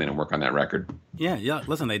Mike come in and work on that record. Yeah.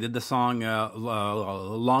 Listen, they did the song a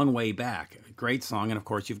long way back. Great song. And of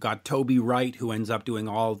course, you've got Toby Wright, who ends up doing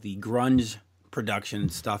all the grunge production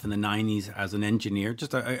stuff in the 90s as an engineer.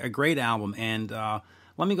 Just a great album. And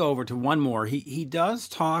let me go over to one more. He does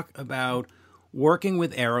talk about working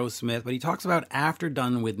with Aerosmith, but he talks about after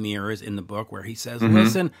Done with Mirrors in the book, where he says,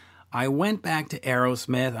 listen, I went back to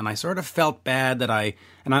Aerosmith and I sort of felt bad that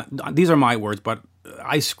these are my words, but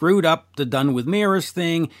I screwed up the Done with Mirrors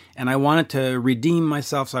thing, and I wanted to redeem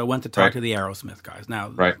myself, so I went to talk to the Aerosmith guys.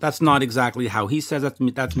 Now, that's not exactly how he says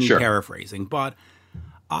it. That's me paraphrasing. But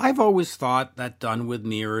I've always thought that Done with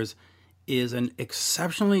Mirrors is an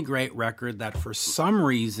exceptionally great record that for some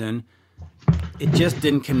reason it just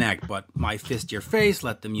didn't connect. But My Fist Your Face,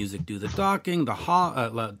 Let the Music Do the Talking, the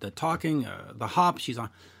hop she's on.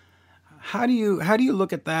 How do you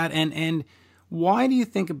look at that? And why do you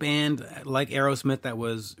think a band like Aerosmith that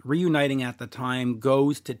was reuniting at the time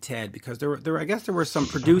goes to Ted? Because there were some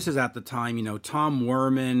producers at the time, Tom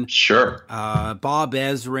Werman, Bob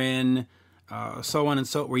Ezrin, so on and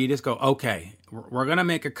so, where you just go, okay, we're going to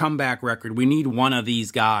make a comeback record. We need one of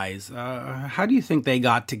these guys. How do you think they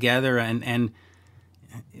got together, and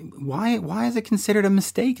why is it considered a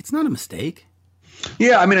mistake? It's not a mistake.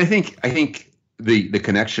 Yeah, I mean, I think the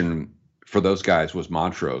connection for those guys was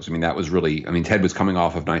Montrose. I mean, that was really, Ted was coming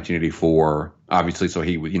off of 1984, obviously. So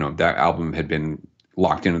he was, that album had been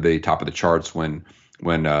locked into the top of the charts when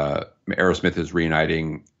Aerosmith is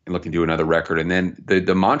reuniting and looking to do another record. And then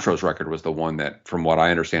the Montrose record was the one that, from what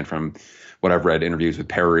I understand from what I've read interviews with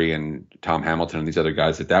Perry and Tom Hamilton and these other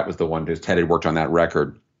guys, that was the one, because Ted had worked on that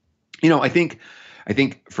record. I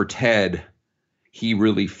think for Ted, he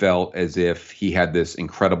really felt as if he had this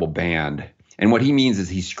incredible band. And what he means is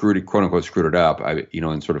he quote unquote screwed it up,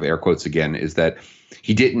 in sort of air quotes again, is that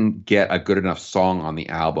he didn't get a good enough song on the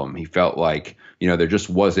album. He felt like, there just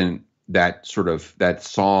wasn't that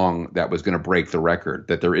song that was going to break the record,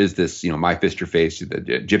 that there is this, My Fist Your Face, the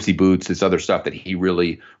Gypsy Boots, this other stuff that he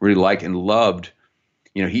really, really liked and loved.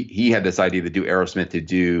 He had this idea to do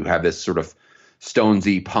Aerosmith, have this sort of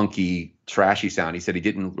Stonesy, punky, trashy sound. He said he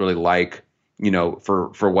didn't really like,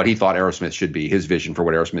 for what he thought Aerosmith should be, his vision for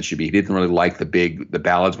what Aerosmith should be. He didn't really like the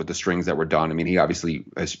ballads with the strings that were done. I mean, he obviously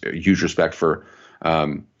has a huge respect for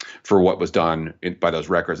what was done by those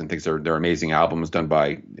records and thinks they're amazing albums done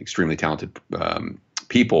by extremely talented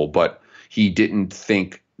people. But he didn't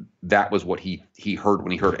think that was what he heard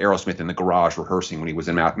when he heard Aerosmith in the garage rehearsing when he was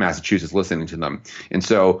in Massachusetts listening to them. And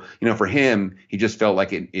so, for him, he just felt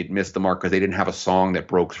like it missed the mark because they didn't have a song that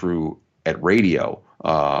broke through at radio.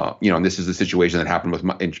 And this is the situation that happened with,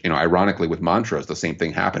 ironically with Montrose, the same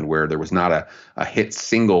thing happened where there was not a hit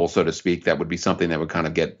single, so to speak, that would be something that would kind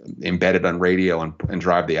of get embedded on radio and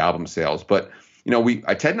drive the album sales. But,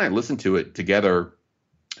 Ted and I listened to it together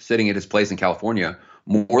sitting at his place in California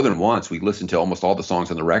more than once. We listened to almost all the songs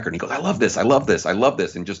on the record. And he goes, I love this. I love this. I love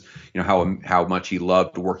this. And just, how much he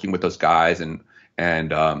loved working with those guys. And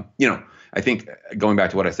I think going back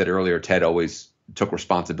to what I said earlier, Ted always took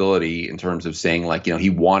responsibility in terms of saying, like, he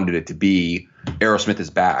wanted it to be Aerosmith is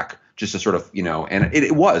back, just to sort of, and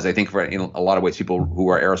it was, I think, in a lot of ways, people who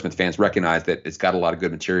are Aerosmith fans recognize that it's got a lot of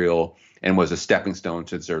good material and was a stepping stone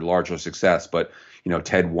to their larger success. But,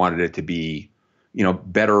 Ted wanted it to be,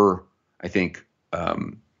 better, I think,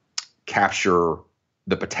 capture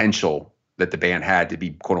the potential that the band had to be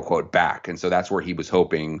quote unquote back. And so that's where he was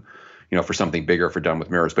hoping, for something bigger for Done with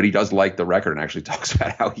Mirrors. But he does like the record and actually talks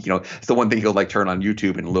about how, it's the one thing he'll like turn on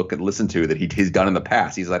YouTube and look and listen to that he's done in the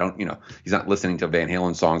past. He's he's not listening to Van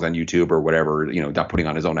Halen songs on YouTube or whatever, not putting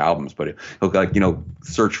on his own albums, but he'll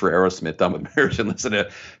search for Aerosmith, Done with Mirrors, and listen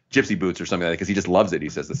to Gypsy Boots or something like that because he just loves it. He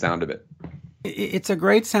says the sound of it. It's a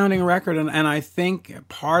great sounding record, and I think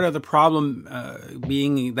part of the problem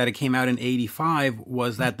being that it came out in '85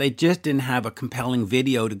 was that they just didn't have a compelling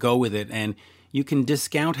video to go with it. And you can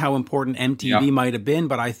discount how important MTV might have been,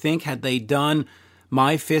 but I think had they done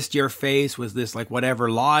My Fist Your Face, was this like whatever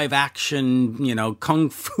live action, kung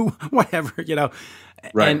fu, whatever,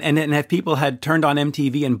 right. and if people had turned on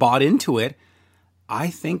MTV and bought into it, I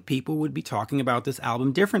think people would be talking about this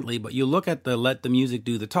album differently. But you look at the Let the Music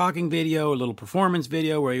Do the Talking video, a little performance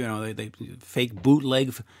video where, they fake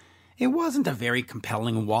bootleg. it wasn't a very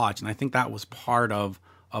compelling watch, and I think that was part of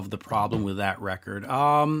the problem with that record.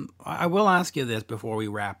 I will ask you this before we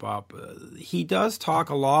wrap up. He does talk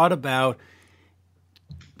a lot about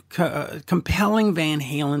compelling Van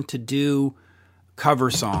Halen to do cover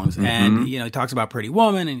songs, and he talks about Pretty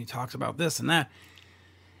Woman, and he talks about this and that.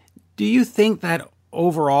 Do you think that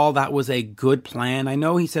overall that was a good plan? I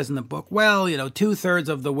know he says in the book, well, 2/3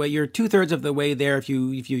 of the way, you're 2/3 of the way there if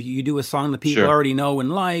you do a song that people already know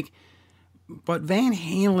and like. But Van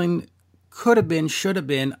Halen could have been, should have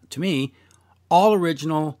been, to me, all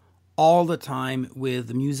original, all the time, with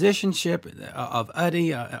the musicianship of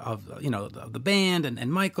Eddie, of the band,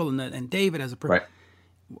 and Michael and David as a right.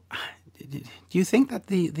 Do you think that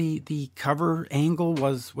the cover angle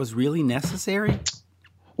was really necessary?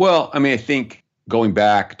 Well, I mean, I think going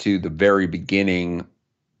back to the very beginning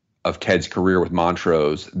of Ted's career with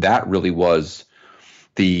Montrose, that really was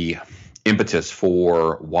the impetus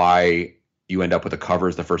for why you end up with a cover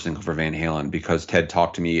as the first single for Van Halen, because Ted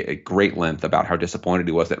talked to me at great length about how disappointed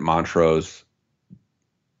he was that Montrose,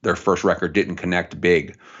 their first record, didn't connect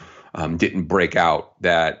big, didn't break out.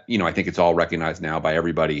 That, I think it's all recognized now by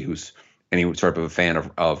everybody who's any sort of a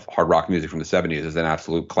fan of hard rock music from the 70s as an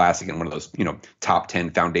absolute classic and one of those, top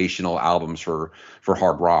 10 foundational albums for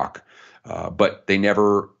hard rock. But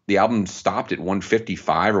the album stopped at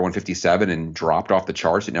 155 or 157 and dropped off the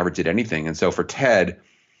charts. It never did anything. And so for Ted,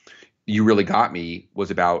 You Really Got Me was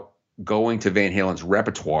about going to Van Halen's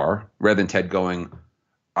repertoire rather than Ted going,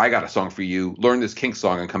 I got a song for you, learn this Kinks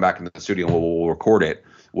song and come back into the studio and we'll record it.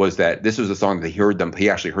 Was that this was a song that he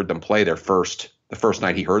actually heard them play the first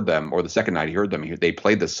night he heard them, or the second night he heard them, they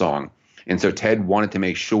played this song. And so Ted wanted to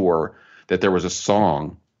make sure that there was a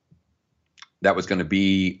song that was going to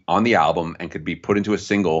be on the album and could be put into a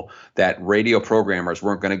single that radio programmers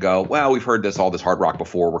weren't going to go, well, we've heard all this hard rock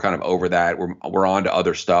before. We're kind of over that. We're on to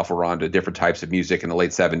other stuff. We're on to different types of music in the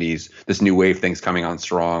late 70s. This new wave thing's coming on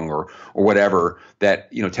strong, or whatever.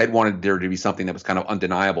 That, Ted wanted there to be something that was kind of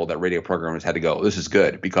undeniable that radio programmers had to go, this is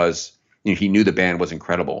good, because he knew the band was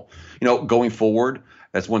incredible. Going forward,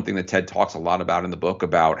 that's one thing that Ted talks a lot about in the book,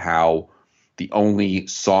 about how the only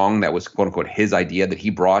song that was, quote unquote, his idea that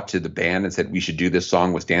he brought to the band and said we should do this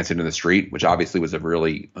song was Dancing in the Street, which obviously was a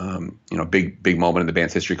really, big moment in the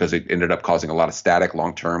band's history, because it ended up causing a lot of static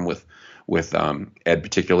long term with Ed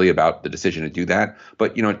particularly about the decision to do that.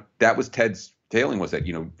 But, that was Ted's tailing, was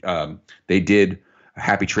that, they did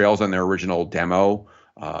Happy Trails on their original demo.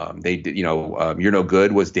 They did, You're No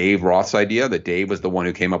Good was Dave Roth's idea, that Dave was the one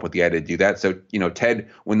who came up with the idea to do that. So,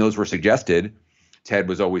 Ted, when those were suggested, Ted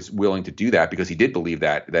was always willing to do that, because he did believe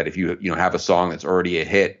that if you have a song that's already a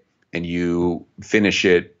hit and you finish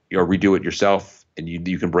it or redo it yourself, and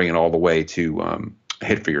you can bring it all the way to a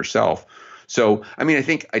hit for yourself. So, I mean, I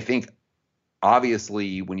think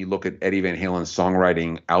obviously when you look at Eddie Van Halen's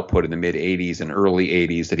songwriting output in the mid 80s and early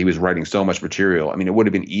 80s, that he was writing so much material. I mean, it would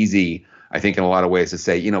have been easy, I think, in a lot of ways to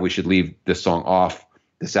say, we should leave this song off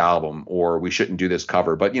this album, or we shouldn't do this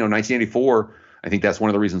cover. But, 1984, I think that's one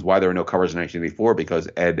of the reasons why there were no covers in 1984, because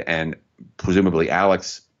Ed and presumably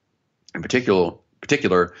Alex in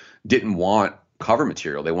particular didn't want cover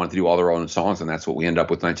material. They wanted to do all their own songs, and that's what we end up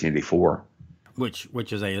with 1984. Which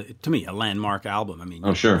is to me a landmark album. I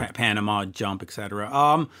mean, sure. Panama, Jump,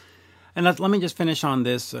 etc. And let me just finish on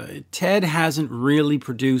this. Ted hasn't really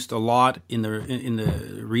produced a lot in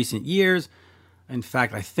the recent years. In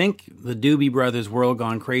fact, I think the Doobie Brothers' World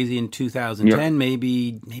Gone Crazy in 2010, yep.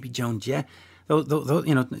 maybe Joan Jett.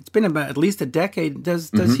 It's been about at least a decade.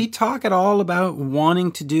 Does he talk at all about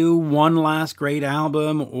wanting to do one last great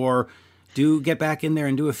album, or get back in there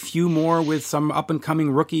and do a few more with some up and coming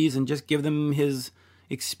rookies and just give them his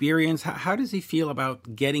experience? How does he feel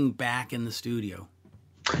about getting back in the studio?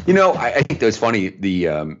 I think that's funny.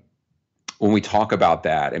 When we talk about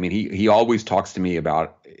that, I mean, he always talks to me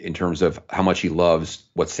about, in terms of how much he loves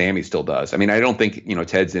what Sammy still does. I mean, I don't think,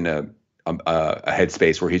 Ted's in a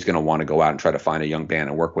headspace where he's going to want to go out and try to find a young band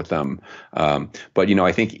and work with them. But,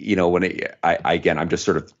 I think, again, I'm just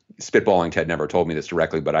sort of spitballing. Ted never told me this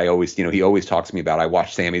directly, but I always, he always talks to me about, I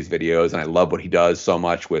watch Sammy's videos and I love what he does so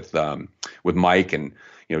much with Mike and,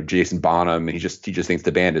 Jason Bonham, and he just thinks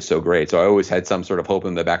the band is so great. So I always had some sort of hope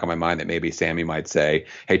in the back of my mind that maybe Sammy might say,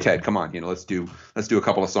 hey, Ted, come on, let's do a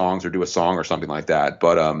couple of songs, or do a song or something like that.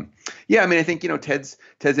 But yeah, I mean, I think, Ted's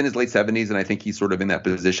in his late 70s, and I think he's sort of in that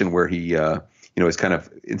position where he has kind of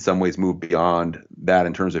in some ways moved beyond that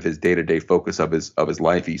in terms of his day-to-day focus of his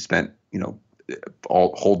life. He spent,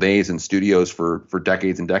 whole days in studios for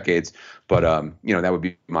decades and decades. But that would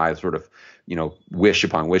be my sort of wish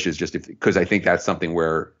upon wishes, just because I think that's something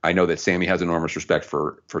where I know that Sammy has enormous respect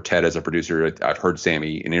for Ted as a producer. I've heard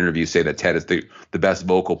Sammy in interviews say that Ted is the best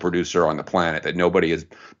vocal producer on the planet, that nobody is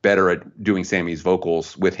better at doing Sammy's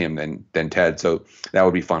vocals with him than Ted. So that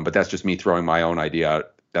would be fun. But that's just me throwing my own idea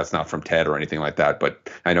out. That's not from Ted or anything like that. But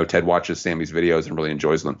I know Ted watches Sammy's videos and really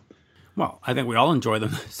enjoys them. Well, I think we all enjoy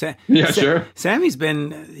them. Sure. Sammy's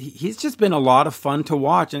he's just been a lot of fun to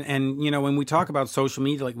watch. And when we talk about social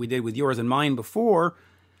media like we did with yours and mine before,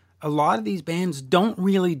 a lot of these bands don't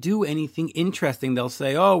really do anything interesting. They'll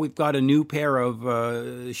say, oh, we've got a new pair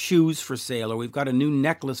of shoes for sale, or we've got a new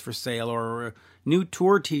necklace for sale, or a new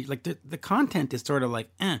tour tee. Like the content is sort of like,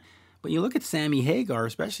 But you look at Sammy Hagar,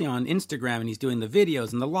 especially on Instagram, and he's doing the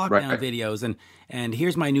videos and the lockdown videos, and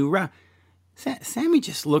here's my new rap. Sammy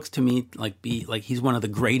just looks to me like he's one of the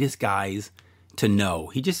greatest guys to know.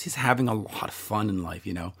 He just is having a lot of fun in life,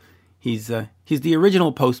 He's the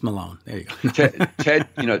original Post Malone. There you go. Ted,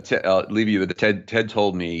 I'll leave you with it. Ted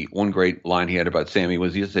told me one great line he had about Sammy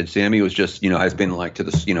was, he said Sammy was just, has been like to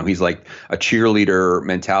the, he's like a cheerleader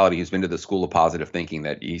mentality. He's been to the school of positive thinking.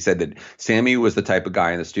 That he said that Sammy was the type of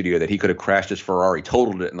guy in the studio that he could have crashed his Ferrari,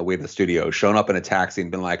 totaled it in the way to the studio, shown up in a taxi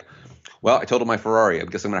and been like, well, I totaled my Ferrari. I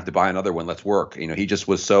guess I'm gonna have to buy another one. Let's work. He just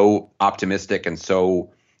was so optimistic and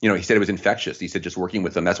so, he said it was infectious. He said just working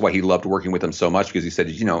with him. That's why he loved working with him so much, because he said,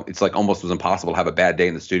 it's like almost was impossible to have a bad day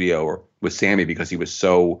in the studio or with Sammy, because he was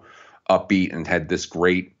so upbeat and had this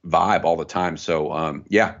great vibe all the time. So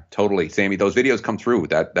yeah, totally. Sammy, those videos come through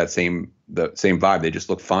with the same vibe. They just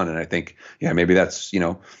look fun. And I think, maybe that's,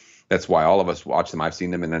 that's why all of us watch them. I've seen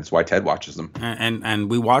them, and that's why Ted watches them. And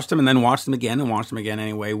we watched them and then watched them again and watched them again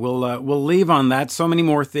anyway. We'll leave on that. So many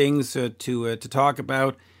more things to talk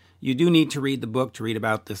about. You do need to read the book to read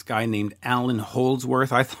about this guy named Allan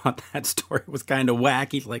Holdsworth. I thought that story was kind of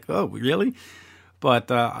wacky. Like, oh, really?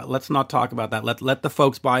 But let's not talk about that. Let the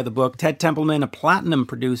folks buy the book. Ted Templeman, A Platinum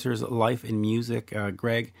Producer's Life in Music.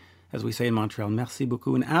 Greg, as we say in Montreal, merci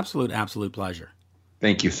beaucoup. An absolute pleasure.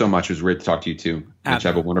 Thank you so much. It was great to talk to you too. Mitch,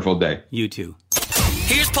 have a wonderful day. You too.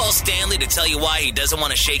 Here's Paul Stanley to tell you why he doesn't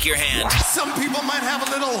want to shake your hand. Some people might have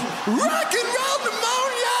a little rock and roll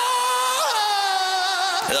pneumonia.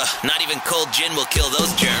 Not even cold gin will kill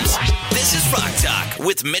those germs. This is Rock Talk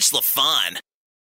with Mitch LaFon.